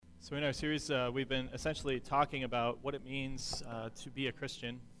So in our series, we've been essentially talking about what it means to be a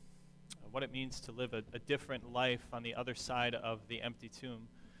Christian, what it means to live a different life on the other side of the empty tomb,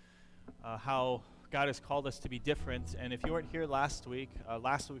 how God has called us to be different. And if you weren't here last week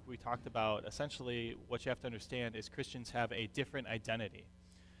we talked about essentially what you have to understand is Christians have a different identity.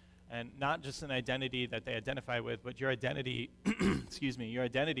 And not just an identity that they identify with, but your identity, your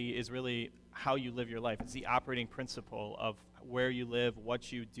identity is really how you live your life. It's the operating principle of where you live,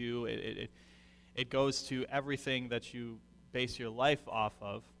 what you do. It goes to everything that you base your life off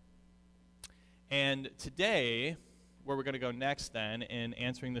of. And today, where we're going to go next then in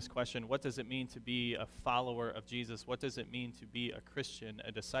answering this question, what does it mean to be a follower of Jesus? What does it mean to be a Christian,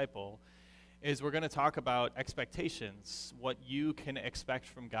 a disciple? Is we're going to talk about expectations, what you can expect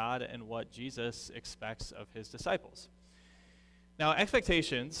from God and what Jesus expects of his disciples. Now,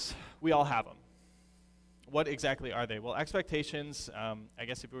 expectations, we all have them. What exactly are they? Well, expectations, I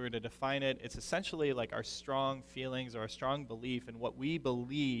guess if we were to define it, it's essentially like our strong feelings or our strong belief in what we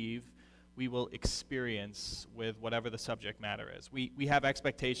believe we will experience with whatever the subject matter is. We have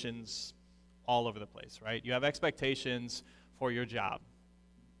expectations all over the place, right? You have expectations for your job.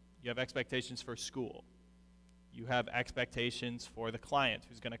 You have expectations for school. You have expectations for the client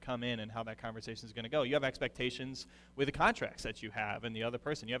who's going to come in and how that conversation is going to go. You have expectations with the contracts that you have and the other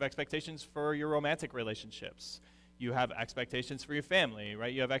person. You have expectations for your romantic relationships. You have expectations for your family,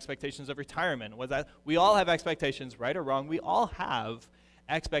 right? You have expectations of retirement. We all have expectations, right or wrong. We all have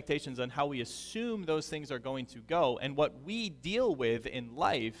expectations on how we assume those things are going to go. And what we deal with in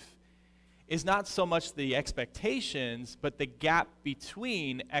life is not so much the expectations, but the gap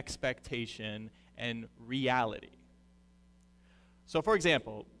between expectation and reality. So for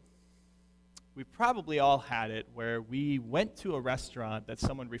example, we've probably all had it where we went to a restaurant that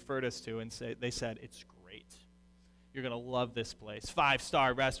someone referred us to and they said, it's great. You're going to love this place.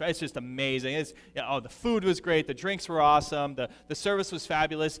 5-star restaurant. It's just amazing. The food was great. The drinks were awesome. The service was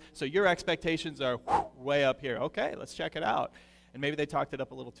fabulous. So your expectations are way up here. Okay, let's check it out. And maybe they talked it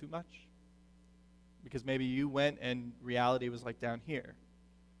up a little too much. Because maybe you went and reality was like down here.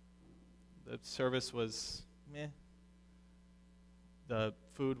 The service was meh. The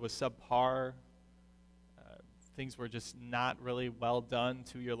food was subpar. Things were just not really well done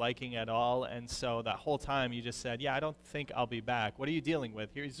to your liking at all. And so that whole time you just said, yeah, I don't think I'll be back. What are you dealing with?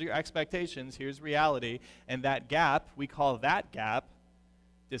 Here's your expectations. Here's reality. And that gap, we call that gap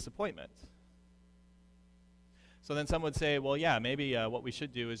disappointment. So then some would say, well, yeah, maybe what we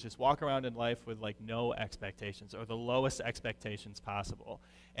should do is just walk around in life with like no expectations or the lowest expectations possible.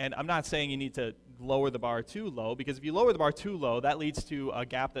 And I'm not saying you need to lower the bar too low, because if you lower the bar too low, that leads to a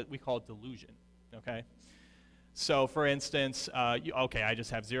gap that we call delusion, okay? So for instance, I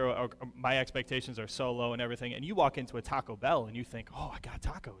just have zero, or my expectations are so low and everything, and you walk into a Taco Bell and you think, oh, I got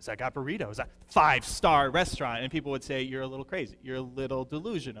tacos, I got burritos, a 5-star restaurant, and people would say, you're a little crazy, you're a little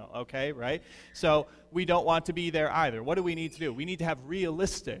delusional, okay, right? So we don't want to be there either. What do we need to do? We need to have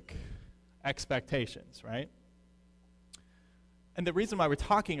realistic expectations, right? And the reason why we're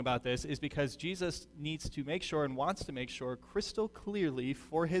talking about this is because Jesus needs to make sure and wants to make sure crystal clearly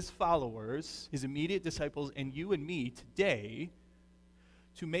for his followers, his immediate disciples, and you and me today,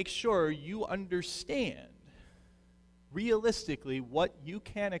 to make sure you understand realistically what you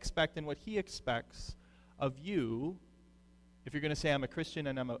can expect and what he expects of you if you're going to say, I'm a Christian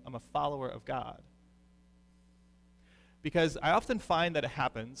and I'm a follower of God. Because I often find that it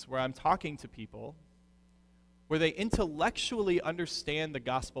happens where I'm talking to people where they intellectually understand the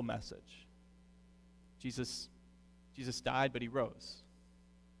gospel message. Jesus died, but he rose.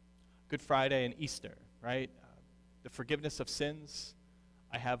 Good Friday and Easter, right? The forgiveness of sins.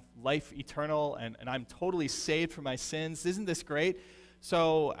 I have life eternal, and I'm totally saved from my sins. Isn't this great?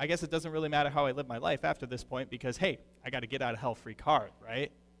 So I guess it doesn't really matter how I live my life after this point because, hey, I got to get out of hell free card,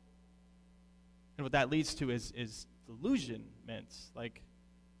 right? And what that leads to is delusionment. Like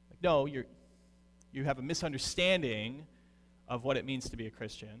no, you have a misunderstanding of what it means to be a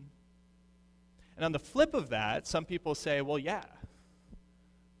Christian. And on the flip of that, some people say, well, yeah,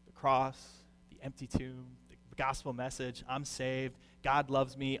 the cross, the empty tomb, the gospel message, I'm saved, God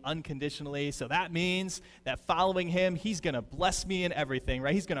loves me unconditionally, so that means that following him, he's going to bless me in everything,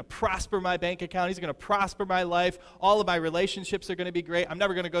 right? He's going to prosper my bank account, he's going to prosper my life, all of my relationships are going to be great, I'm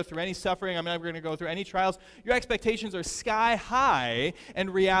never going to go through any suffering, I'm never going to go through any trials. Your expectations are sky high, and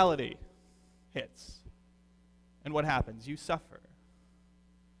reality hits. And what happens? You suffer.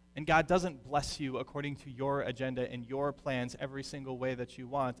 And God doesn't bless you according to your agenda and your plans every single way that you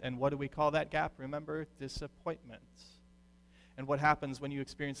want. And what do we call that gap? Remember, disappointment. And what happens when you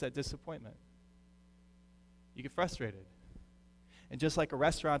experience that disappointment? You get frustrated. And just like a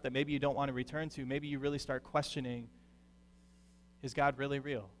restaurant that maybe you don't want to return to, maybe you really start questioning, is God really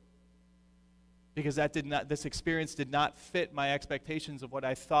real? Because this experience did not fit my expectations of what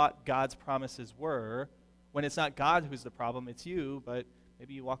I thought God's promises were. When it's not God who's the problem, it's you, but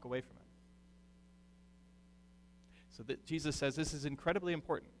maybe you walk away from it. So that Jesus says this is incredibly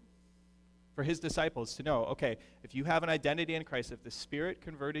important for his disciples to know, okay, if you have an identity in Christ, if the Spirit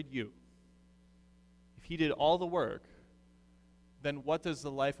converted you, if he did all the work, then what does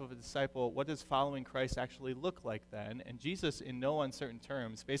the life of a disciple, what does following Christ actually look like then? And Jesus, in no uncertain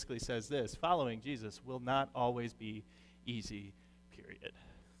terms, basically says this: following Jesus will not always be easy, period.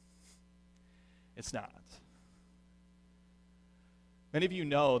 It's not. Many of you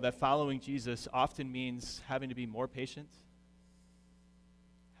know that following Jesus often means having to be more patient,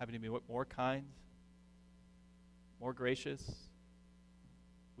 having to be more kind, more gracious,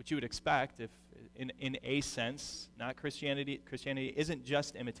 which you would expect if, in a sense, not Christianity. Christianity isn't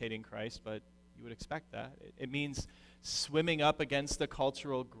just imitating Christ, but you would expect that. It means swimming up against the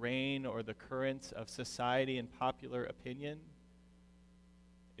cultural grain or the current of society and popular opinion.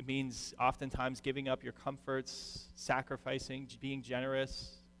 It means oftentimes giving up your comforts, sacrificing, being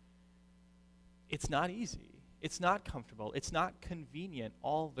generous. It's not easy. It's not comfortable. It's not convenient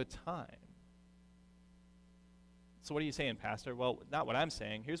all the time. So what are you saying, Pastor? Well, not what I'm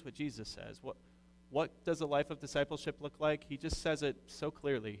saying. Here's what Jesus says. What does a life of discipleship look like? He just says it so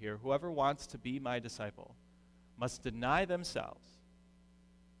clearly here. Whoever wants to be my disciple must deny themselves,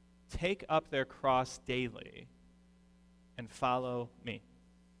 take up their cross daily, and follow me.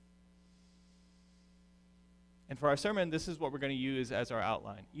 And for our sermon, this is what we're going to use as our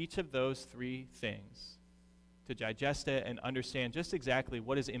outline. Each of those three things, to digest it and understand just exactly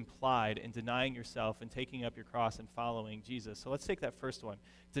what is implied in denying yourself and taking up your cross and following Jesus. So let's take that first one.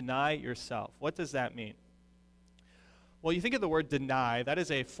 Deny yourself. What does that mean? Well, you think of the word deny. That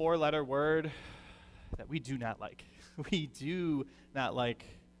is a 4-letter word that we do not like. We do not like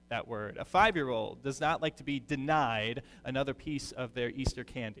that word. A 5-year-old does not like to be denied another piece of their Easter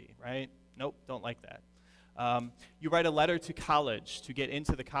candy, right? Nope, don't like that. You write a letter to college to get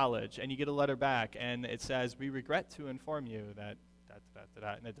into the college, and you get a letter back, and it says, we regret to inform you that,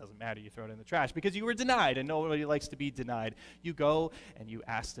 and it doesn't matter, you throw it in the trash, because you were denied, and nobody likes to be denied. You go, and you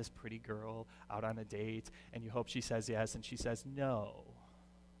ask this pretty girl out on a date, and you hope she says yes, and she says no.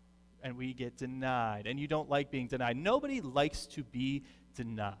 And we get denied, and you don't like being denied. Nobody likes to be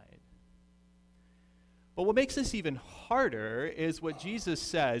denied. But what makes this even harder is what Jesus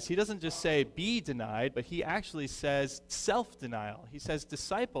says. He doesn't just say be denied, but he actually says self-denial. He says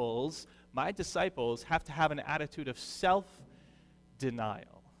disciples, my disciples, have to have an attitude of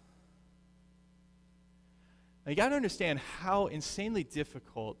self-denial. Now you got to understand how insanely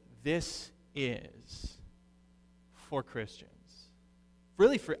difficult this is for Christians,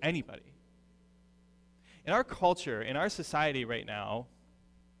 really for anybody. In our culture, in our society right now,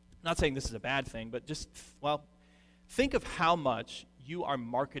 I'm not saying this is a bad thing, but just, think of how much you are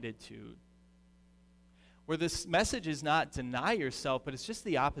marketed to, where this message is not deny yourself, but it's just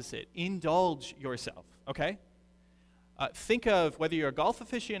the opposite. Indulge yourself, okay? Think of whether you're a golf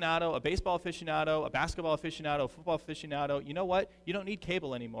aficionado, a baseball aficionado, a basketball aficionado, a football aficionado. You know what? You don't need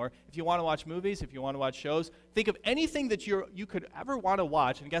cable anymore. If you want to watch movies, if you want to watch shows, think of anything that you could ever want to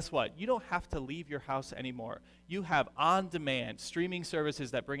watch, and guess what? You don't have to leave your house anymore. You have on-demand streaming services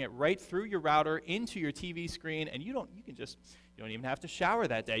that bring it right through your router into your TV screen, and you don't even have to shower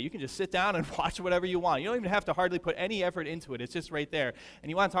that day. You can just sit down and watch whatever you want. You don't even have to hardly put any effort into it. It's just right there. And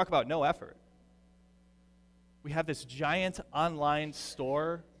you want to talk about no effort. We have this giant online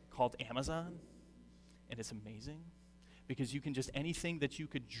store called Amazon, and it's amazing because you can just anything that you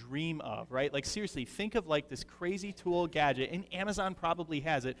could dream of, right? Like seriously, think of like this crazy tool gadget, and Amazon probably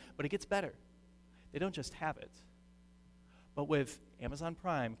has it, but it gets better. They don't just have it. But with Amazon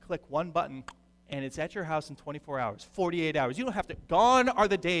Prime, click one button, and it's at your house in 24 hours, 48 hours. You don't have to. Gone are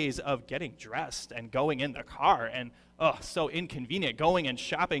the days of getting dressed and going in the car and, so inconvenient, going and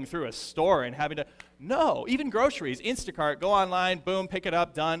shopping through a store and having to. No, even groceries, Instacart, go online, boom, pick it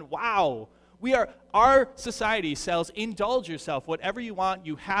up, done. Wow. Our society sells indulge yourself. Whatever you want,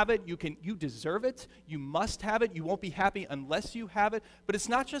 you have it, you deserve it, you must have it, you won't be happy unless you have it. But it's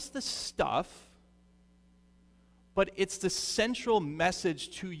not just the stuff, but it's the central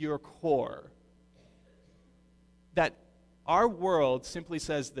message to your core. That our world simply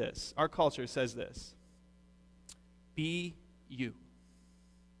says this, our culture says this: be you.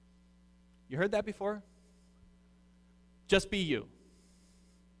 You heard that before? Just be you.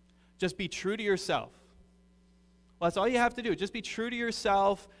 Just be true to yourself. Well, that's all you have to do. Just be true to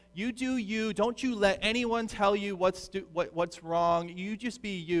yourself. you do you. Don't you let anyone tell you what's wrong. You just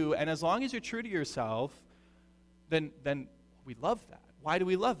be you. And as long as you're true to yourself, then we love that. Why do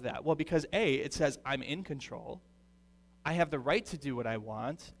we love that? Well, because A, it says I'm in control. I have the right to do what I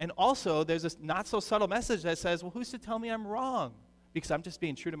want. And also, there's this not so subtle message that says, well, who's to tell me I'm wrong? Because I'm just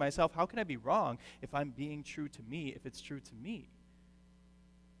being true to myself. How can I be wrong if I'm being true to me, if it's true to me?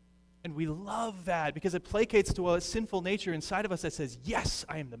 And we love that because it placates to a sinful nature inside of us that says, yes,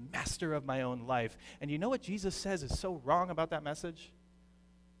 I am the master of my own life. And you know what Jesus says is so wrong about that message?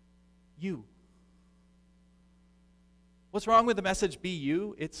 You. What's wrong with the message, be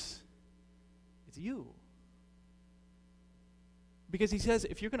you? It's you. Because he says,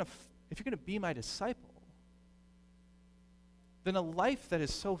 if you're going to be my disciple, then a life that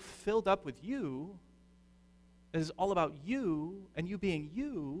is so filled up with you, that is all about you and you being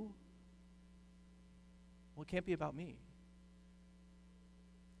you, well, it can't be about me.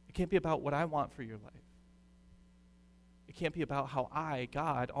 It can't be about what I want for your life. It can't be about how I,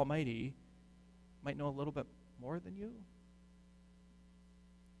 God Almighty, might know a little bit more than you.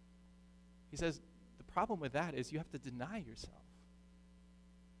 He says, the problem with that is you have to deny yourself.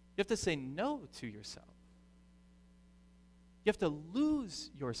 You have to say no to yourself. You have to lose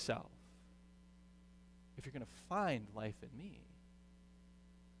yourself if you're going to find life in me.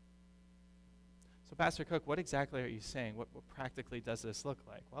 So, Pastor Cook, what exactly are you saying? What practically does this look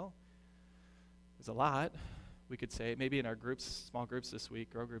like? Well, there's a lot. We could say maybe in our groups, small groups this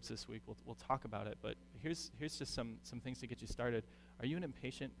week, grow groups this week, we'll talk about it. But here's just some things to get you started. Are you an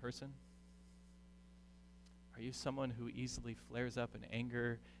impatient person? Are you someone who easily flares up in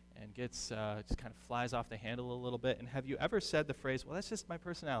anger and gets just kind of flies off the handle a little bit? And have you ever said the phrase, well, that's just my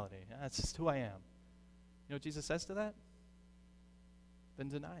personality. That's just who I am. You know what Jesus says to that? Then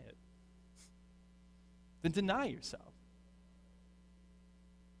deny it. Then deny yourself.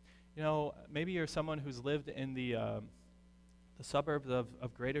 You know, maybe you're someone who's lived in the suburbs of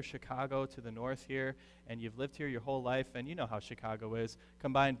greater Chicago to the north here, and you've lived here your whole life, and you know how Chicago is.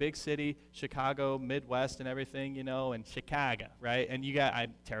 Combine big city, Chicago, Midwest, and everything, you know, and Chicago, right? And you got,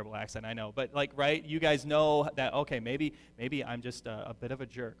 terrible accent, I know, but like, right, you guys know that, okay, maybe I'm just a bit of a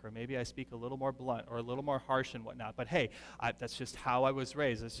jerk, or maybe I speak a little more blunt, or a little more harsh and whatnot, but hey, that's just how I was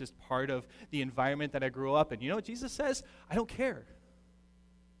raised. It's just part of the environment that I grew up in. You know what Jesus says? I don't care.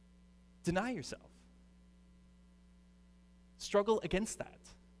 Deny yourself. Struggle against that.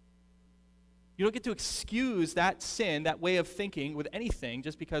 You don't get to excuse that sin, that way of thinking with anything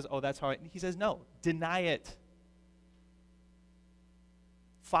just because, oh, that's how he says, no, deny it.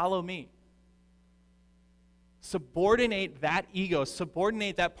 Follow me. Subordinate that ego,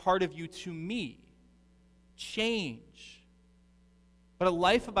 subordinate that part of you to me. Change. But a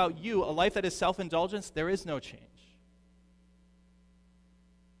life about you, a life that is self-indulgence, there is no change.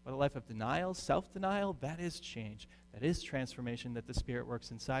 But a life of denial, self-denial, that is change. That is transformation that the Spirit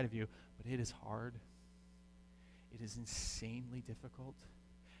works inside of you. But it is hard. It is insanely difficult.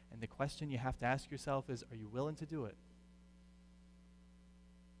 And the question you have to ask yourself is, are you willing to do it?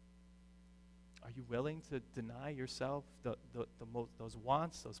 Are you willing to deny yourself those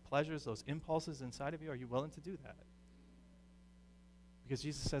wants, those pleasures, those impulses inside of you? Are you willing to do that? Because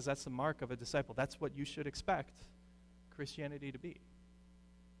Jesus says that's the mark of a disciple. That's what you should expect Christianity to be.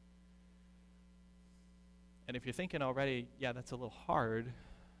 And if you're thinking already, yeah, that's a little hard,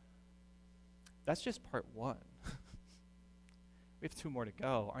 that's just part one. We have 2 more to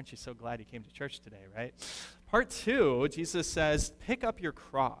go. Aren't you so glad you came to church today, right? Part 2, Jesus says, pick up your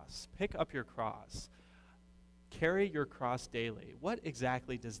cross. Pick up your cross. Carry your cross daily. What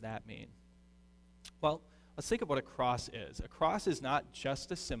exactly does that mean? Well, let's think of what a cross is. A cross is not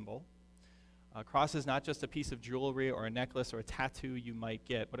just a symbol. A cross is not just a piece of jewelry or a necklace or a tattoo you might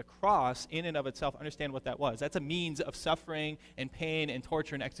get, but a cross in and of itself, understand what that was. That's a means of suffering and pain and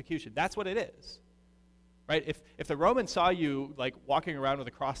torture and execution. That's what it is, right? If the Romans saw you like walking around with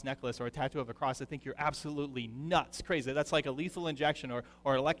a cross necklace or a tattoo of a cross, they think you're absolutely nuts, crazy. That's like a lethal injection or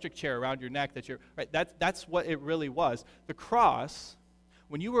an electric chair around your neck. Right? That's what it really was. The cross,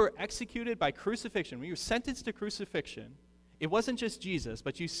 when you were executed by crucifixion, when you were sentenced to crucifixion, it wasn't just Jesus,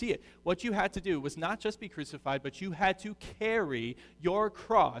 but you see it. What you had to do was not just be crucified, but you had to carry your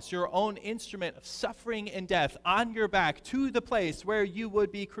cross, your own instrument of suffering and death, on your back to the place where you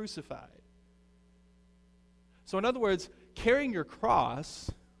would be crucified. So in other words, carrying your cross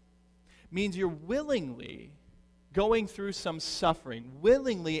means you're willingly going through some suffering,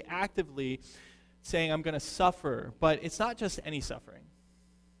 willingly, actively saying, I'm going to suffer. But it's not just any suffering.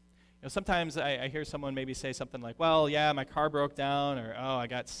 You know, sometimes I hear someone maybe say something like, well, yeah, my car broke down, or, oh, I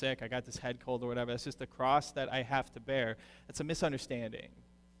got sick, I got this head cold or whatever. It's just a cross that I have to bear. It's a misunderstanding.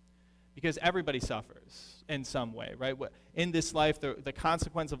 Because everybody suffers in some way, right? In this life, the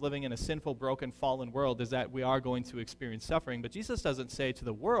consequence of living in a sinful, broken, fallen world is that we are going to experience suffering. But Jesus doesn't say to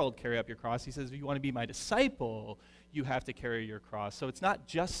the world, carry up your cross. He says, if you want to be my disciple, you have to carry your cross. So it's not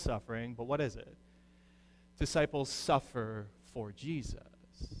just suffering, but what is it? Disciples suffer for Jesus.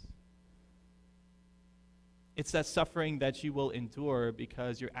 It's that suffering that you will endure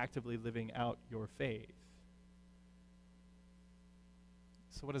because you're actively living out your faith.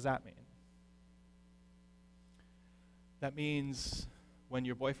 So what does that mean? That means when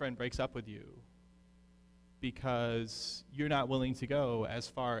your boyfriend breaks up with you because you're not willing to go as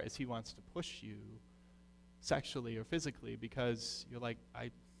far as he wants to push you sexually or physically because you're like,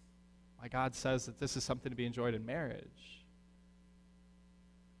 my God says that this is something to be enjoyed in marriage.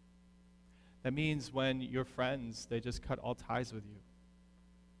 That means when your friends, they just cut all ties with you.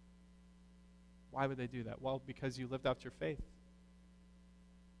 Why would they do that? Well, because you lived out your faith.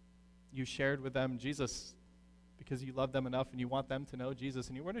 You shared with them Jesus because you love them enough and you want them to know Jesus,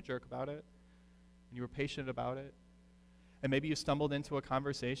 and you weren't a jerk about it, and you were patient about it. And maybe you stumbled into a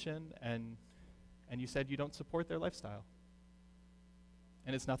conversation and you said you don't support their lifestyle.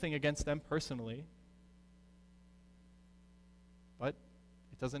 And it's nothing against them personally, but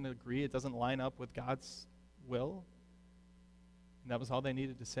it doesn't agree, it doesn't line up with God's will. And that was all they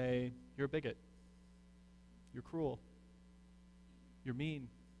needed to say, you're a bigot, you're cruel, you're mean,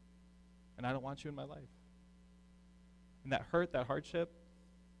 and I don't want you in my life. And that hurt, that hardship,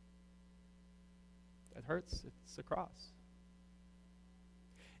 that hurts. It's a cross.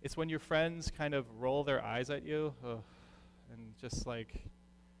 It's when your friends kind of roll their eyes at you, and just like,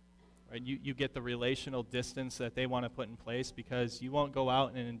 right, you get the relational distance that they want to put in place because you won't go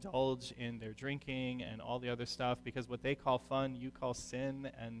out and indulge in their drinking and all the other stuff, because what they call fun, you call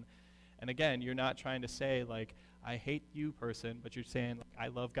sin. And again, you're not trying to say, like, I hate you, person, but you're saying, like, I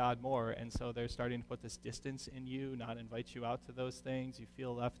love God more. And so they're starting to put this distance in you, not invite you out to those things. You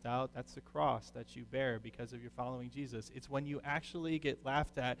feel left out. That's the cross that you bear because of your following Jesus. It's when you actually get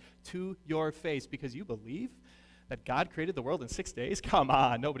laughed at to your face because you believe that God created the world in 6 days. Come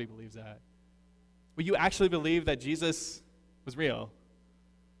on, nobody believes that. But you actually believe that Jesus was real.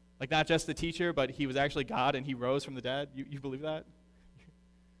 Like, not just the teacher, but he was actually God and he rose from the dead. You believe that?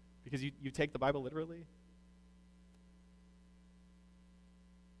 Because you take the Bible literally?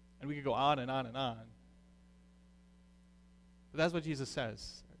 And we could go on and on and on. But that's what Jesus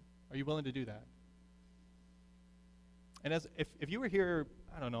says. Are you willing to do that? And if you were here,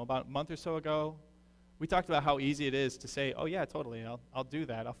 I don't know, about a month or so ago, we talked about how easy it is to say, oh yeah, totally, I'll do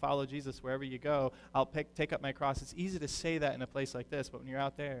that. I'll follow Jesus wherever you go. I'll take up my cross. It's easy to say that in a place like this, but when you're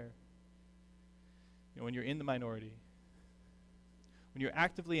out there, when you're in the minority, when you're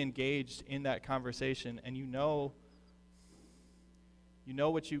actively engaged in that conversation and you know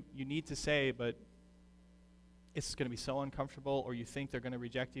what you need to say, but it's going to be so uncomfortable, or you think they're going to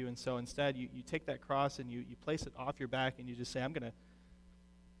reject you, and so instead you take that cross and you place it off your back and you just say, I'm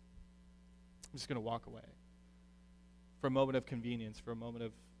just going to walk away for a moment of convenience, for a moment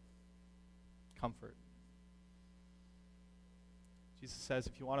of comfort. Jesus says,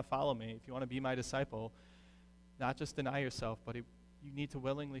 if you want to follow me, if you want to be my disciple, not just deny yourself, but you need to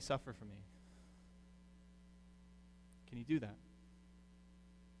willingly suffer for me. Can you do that?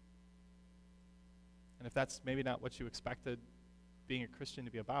 And if that's maybe not what you expected being a Christian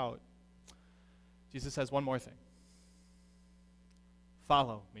to be about, Jesus says one more thing.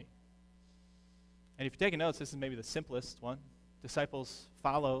 Follow me. And if you're taking notes, this is maybe the simplest one. Disciples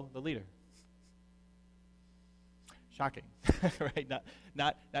follow the leader. Shocking, right?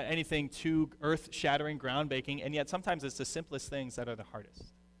 Not anything too earth-shattering, ground-breaking, and yet sometimes it's the simplest things that are the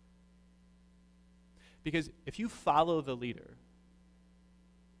hardest. Because if you follow the leader,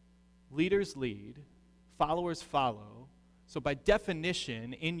 leaders lead, followers follow. So by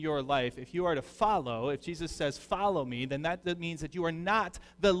definition, in your life, if you are to follow, if Jesus says, follow me, then that means that you are not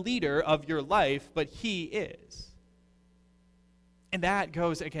the leader of your life, but he is. And that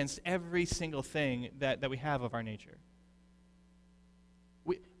goes against every single thing that we have of our nature.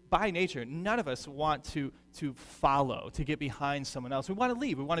 By nature, none of us want to follow, to get behind someone else. We want to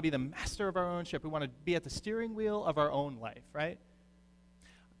lead. We want to be the master of our own ship. We want to be at the steering wheel of our own life, right?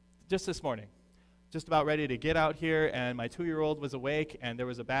 Just this morning, just about ready to get out here, and my 2-year-old was awake, and there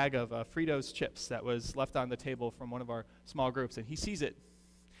was a bag of Fritos chips that was left on the table from one of our small groups, and he sees it,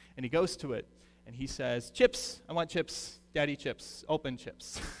 and he goes to it, and he says, chips, I want chips, daddy chips, open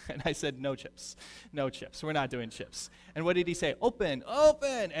chips. And I said, no chips, we're not doing chips. And what did he say? Open,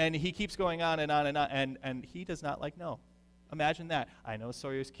 and he keeps going on and on and on, and he does not like no. Imagine that. I know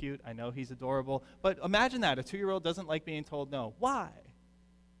Sawyer's cute, I know he's adorable, but imagine that, a 2-year-old doesn't like being told no. Why?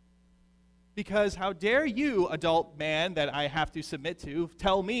 Because how dare you, adult man that I have to submit to,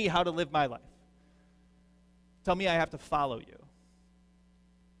 tell me how to live my life? Tell me I have to follow you.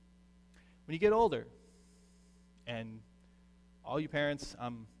 When you get older, and all you parents,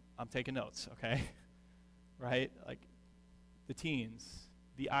 I'm taking notes, okay? Right? Like the teens,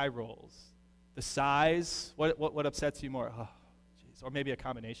 the eye rolls, the size. What upsets you more? Oh, geez. Or maybe a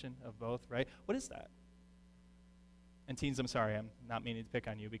combination of both, right? What is that? And teens, I'm sorry, I'm not meaning to pick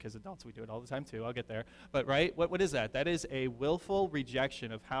on you because adults, we do it all the time too. I'll get there. But right, what is that? That is a willful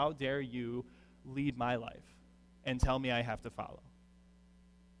rejection of how dare you lead my life and tell me I have to follow.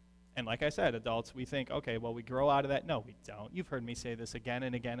 And like I said, adults, we think, okay, well, we grow out of that. No, we don't. You've heard me say this again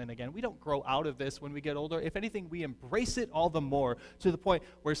and again and again. We don't grow out of this when we get older. If anything, we embrace it all the more to the point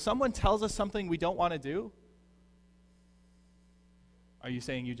where someone tells us something we don't want to do. Are you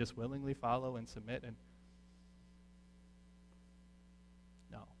saying you just willingly follow and submit? And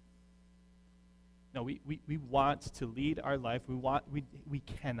no, we want to lead our life. We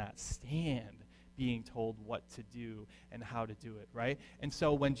cannot stand being told what to do and how to do it, right? And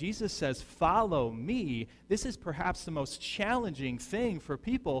so when Jesus says, follow me, this is perhaps the most challenging thing for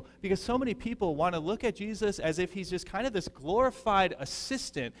people because so many people want to look at Jesus as if he's just kind of this glorified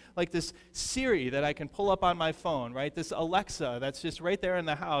assistant, like this Siri that I can pull up on my phone, right? This Alexa that's just right there in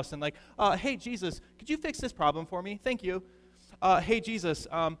the house and like, hey, Jesus, could you fix this problem for me? Thank you. Hey, Jesus,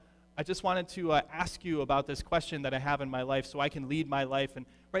 I just wanted to ask you about this question that I have in my life so I can lead my life. And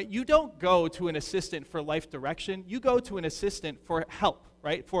right, you don't go to an assistant for life direction. You go to an assistant for help,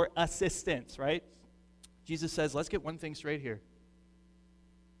 right? For assistance, right? Jesus says, let's get one thing straight here.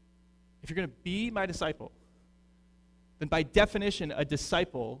 If you're going to be my disciple, then by definition, a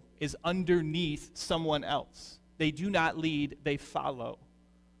disciple is underneath someone else. They do not lead, they follow.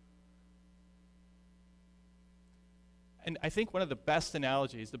 And I think one of the best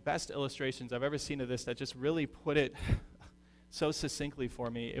analogies, the best illustrations I've ever seen of this that just really put it so succinctly for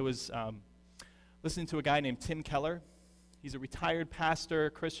me, it was listening to a guy named Tim Keller. He's a retired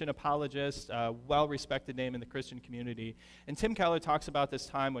pastor, Christian apologist, well-respected name in the Christian community. And Tim Keller talks about this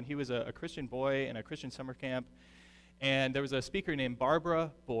time when he was a Christian boy in a Christian summer camp, and there was a speaker named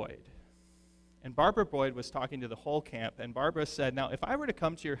Barbara Boyd. And Barbara Boyd was talking to the whole camp, and Barbara said, now, if I were to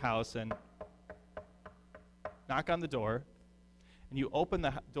come to your house and knock on the door, and you open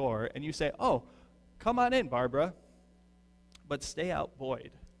the door, and you say, oh, come on in, Barbara, but stay out,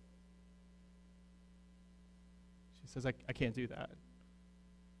 Boyd. She says, I can't do that.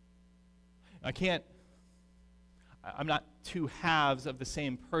 I'm not two halves of the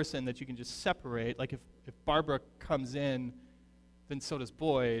same person that you can just separate. Like if Barbara comes in, then so does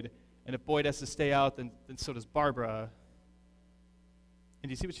Boyd, and if Boyd has to stay out, then so does Barbara. And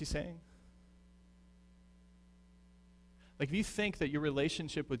do you see what she's saying? Like if you think that your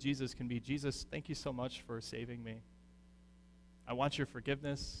relationship with Jesus can be, Jesus, thank you so much for saving me. I want your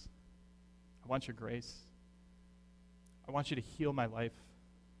forgiveness. I want your grace. I want you to heal my life,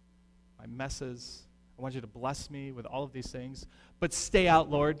 my messes. I want you to bless me with all of these things. But stay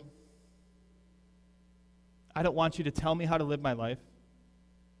out, Lord. I don't want you to tell me how to live my life.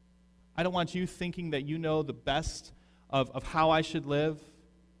 I don't want you thinking that you know the best of how I should live.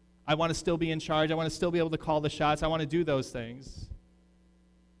 I want to still be in charge. I want to still be able to call the shots. I want to do those things.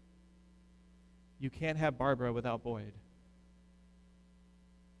 You can't have Barbara without Boyd.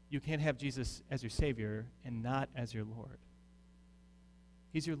 You can't have Jesus as your Savior and not as your Lord.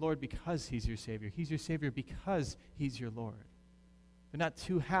 He's your Lord because he's your Savior. He's your Savior because he's your Lord. They're not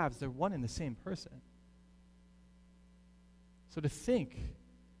two halves. They're one and the same person. So to think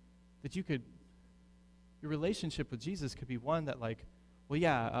that your relationship with Jesus could be one that like, well,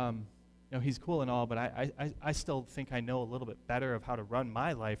 yeah, he's cool and all, but I still think I know a little bit better of how to run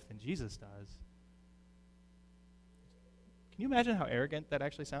my life than Jesus does. Can you imagine how arrogant that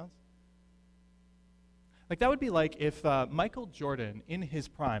actually sounds? Like that would be like if Michael Jordan in his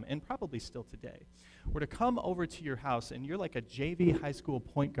prime, and probably still today, were to come over to your house and you're like a JV high school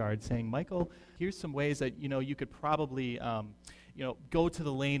point guard saying, Michael, here's some ways that you could probably go to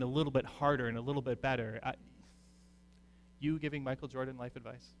the lane a little bit harder and a little bit better. You giving Michael Jordan life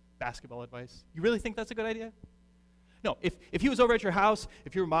advice, basketball advice? You really think that's a good idea? No, if he was over at your house,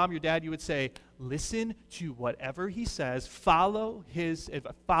 if your mom, your dad, you would say, listen to whatever he says, follow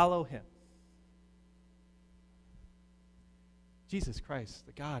him. Jesus Christ,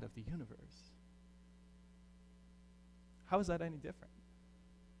 the God of the universe. How is that any different?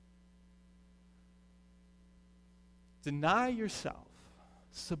 Deny yourself,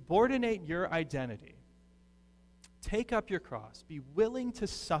 subordinate your identity, take up your cross, be willing to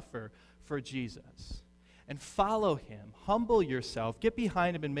suffer for Jesus, and follow him. Humble yourself. Get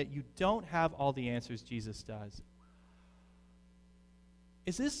behind him and admit you don't have all the answers. Jesus does.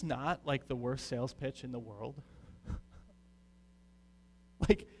 Is this not like the worst sales pitch in the world?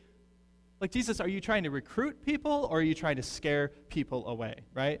 Like, Jesus, are you trying to recruit people or are you trying to scare people away,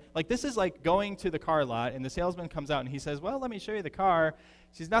 right? Like, this is like going to the car lot and the salesman comes out and he says, well, let me show you the car.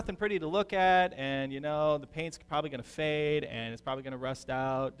 She's nothing pretty to look at, and, the paint's probably going to fade and it's probably going to rust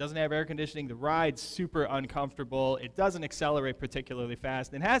out. Doesn't have air conditioning. The ride's super uncomfortable. It doesn't accelerate particularly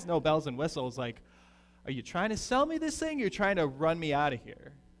fast. It has no bells and whistles. Like, are you trying to sell me this thing or you're trying to run me out of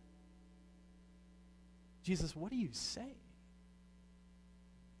here? Jesus, what do you say?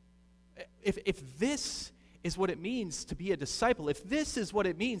 If this is what it means to be a disciple, if this is what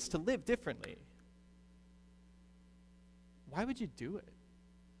it means to live differently, why would you do it?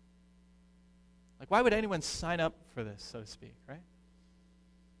 Like, why would anyone sign up for this, so to speak, right?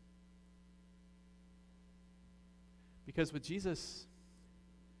 Because with Jesus,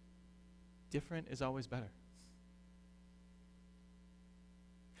 different is always better.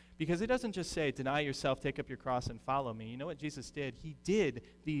 Because he doesn't just say, deny yourself, take up your cross, and follow me. You know what Jesus did? He did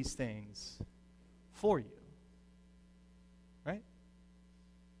these things for you. Right?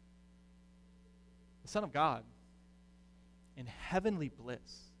 The Son of God, in heavenly bliss,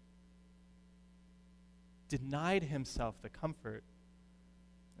 denied himself the comfort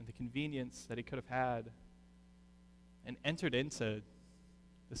and the convenience that he could have had and entered into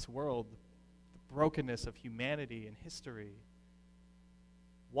this world, the brokenness of humanity and history,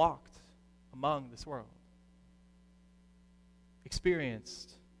 walked among this world,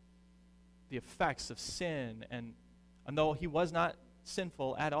 experienced the effects of sin, and though he was not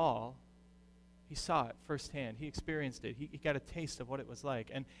sinful at all, he saw it firsthand. He experienced it. He got a taste of what it was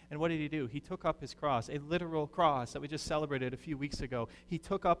like. And what did he do? He took up his cross, a literal cross that we just celebrated a few weeks ago. He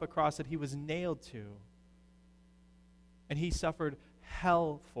took up a cross that he was nailed to, and he suffered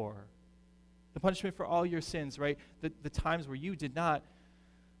hell for. The punishment for all your sins, right? The times where you did not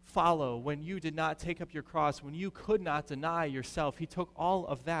follow, when you did not take up your cross, when you could not deny yourself, he took all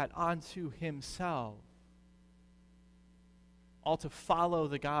of that onto himself. All to follow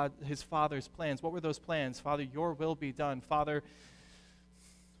his Father's plans. What were those plans? Father, your will be done. Father,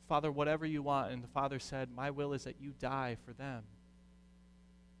 whatever you want. And the Father said, my will is that you die for them.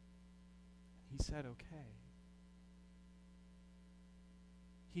 He said, okay.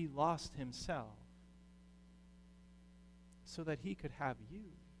 He lost himself so that he could have you.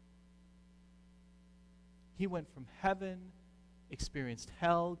 He went from heaven, experienced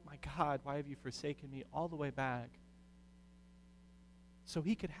hell, my God, why have you forsaken me, all the way back, so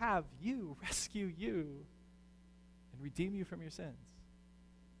he could have you, rescue you, and redeem you from your sins.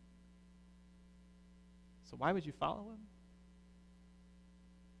 So why would you follow him?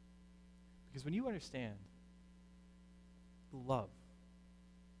 Because when you understand the love,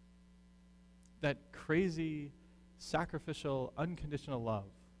 that crazy, sacrificial, unconditional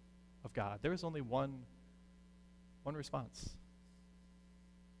love of God, there is only one response.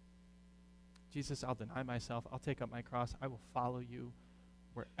 Jesus, I'll deny myself. I'll take up my cross. I will follow you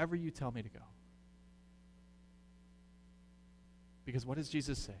wherever you tell me to go. Because what does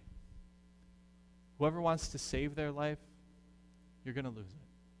Jesus say? Whoever wants to save their life, you're going to lose it.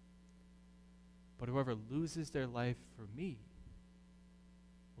 But whoever loses their life for me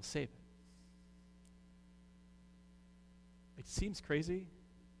will save it. It seems crazy.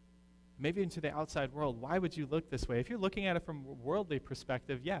 Maybe into the outside world, why would you look this way? If you're looking at it from a worldly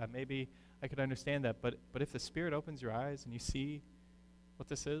perspective, yeah, maybe I could understand that. But if the Spirit opens your eyes and you see what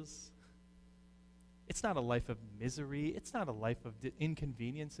this is, it's not a life of misery. It's not a life of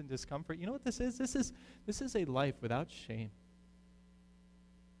inconvenience and discomfort. You know what this is? This is a life without shame.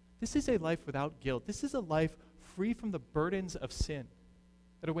 This is a life without guilt. This is a life free from the burdens of sin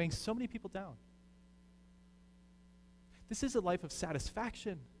that are weighing so many people down. This is a life of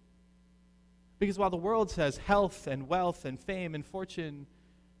satisfaction. Because while the world says health and wealth and fame and fortune,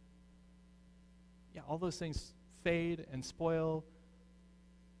 yeah, all those things fade and spoil,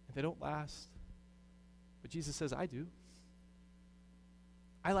 and they don't last. But Jesus says, I do.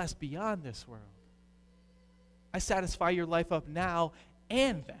 I last beyond this world. I satisfy your life up now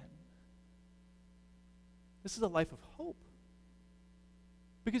and then. This is a life of hope.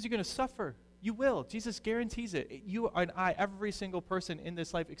 Because you're going to suffer. You will. Jesus guarantees it. You and I, every single person in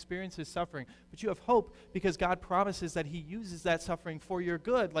this life experiences suffering. But you have hope because God promises that he uses that suffering for your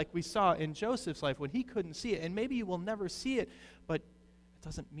good, like we saw in Joseph's life when he couldn't see it. And maybe you will never see it, but it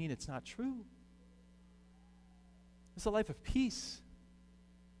doesn't mean it's not true. It's a life of peace.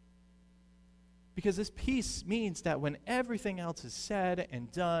 Because this peace means that when everything else is said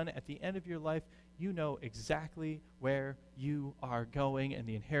and done, at the end of your life, you know exactly where you are going and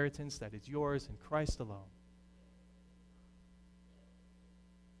the inheritance that is yours in Christ alone.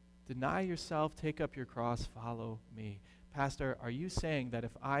 Deny yourself, take up your cross, follow me. Pastor, are you saying that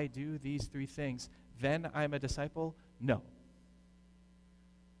if I do these 3 things, then I'm a disciple? No.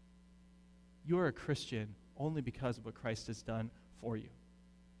 You're a Christian only because of what Christ has done for you.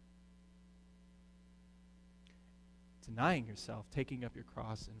 Denying yourself, taking up your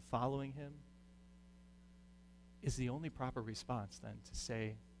cross, and following him is the only proper response then to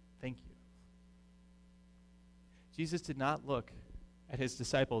say thank you. Jesus did not look at his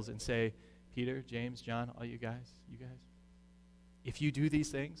disciples and say, Peter, James, John, all you guys, if you do these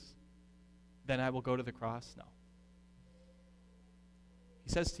things, then I will go to the cross. No. He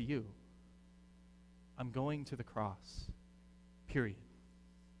says to you, I'm going to the cross, period.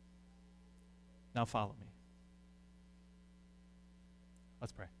 Now follow me.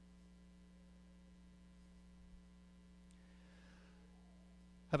 Let's pray.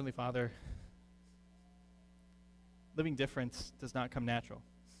 Heavenly Father, living different does not come natural.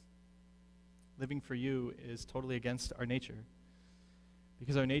 Living for you is totally against our nature,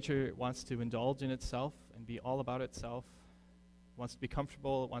 because our nature wants to indulge in itself and be all about itself. It wants to be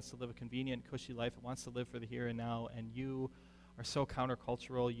comfortable. It wants to live a convenient, cushy life. It wants to live for the here and now, and you are so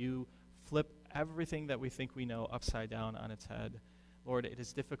countercultural. You flip everything that we think we know upside down on its head. Lord, it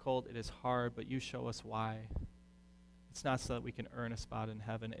is difficult, it is hard, but you show us why. It's not so that we can earn a spot in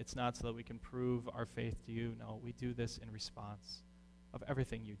heaven. It's not so that we can prove our faith to you. No, we do this in response of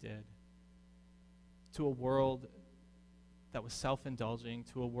everything you did. To a world that was self-indulging,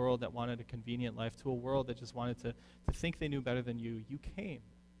 to a world that wanted a convenient life, to a world that just wanted to think they knew better than you. You came.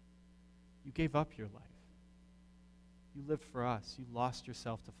 You gave up your life. You lived for us. You lost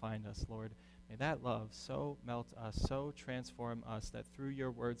yourself to find us, Lord. May that love so melt us, so transform us that through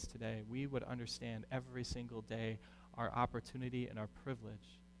your words today, we would understand every single day our opportunity and our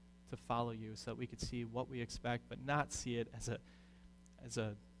privilege to follow you, so that we could see what we expect, but not see it as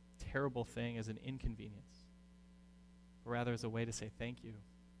a terrible thing, as an inconvenience, but rather as a way to say thank you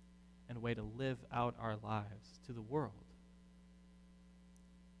and a way to live out our lives to the world,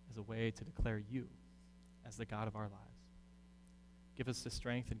 as a way to declare you as the God of our lives. Give us the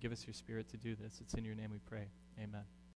strength and give us your Spirit to do this. It's in your name we pray. Amen.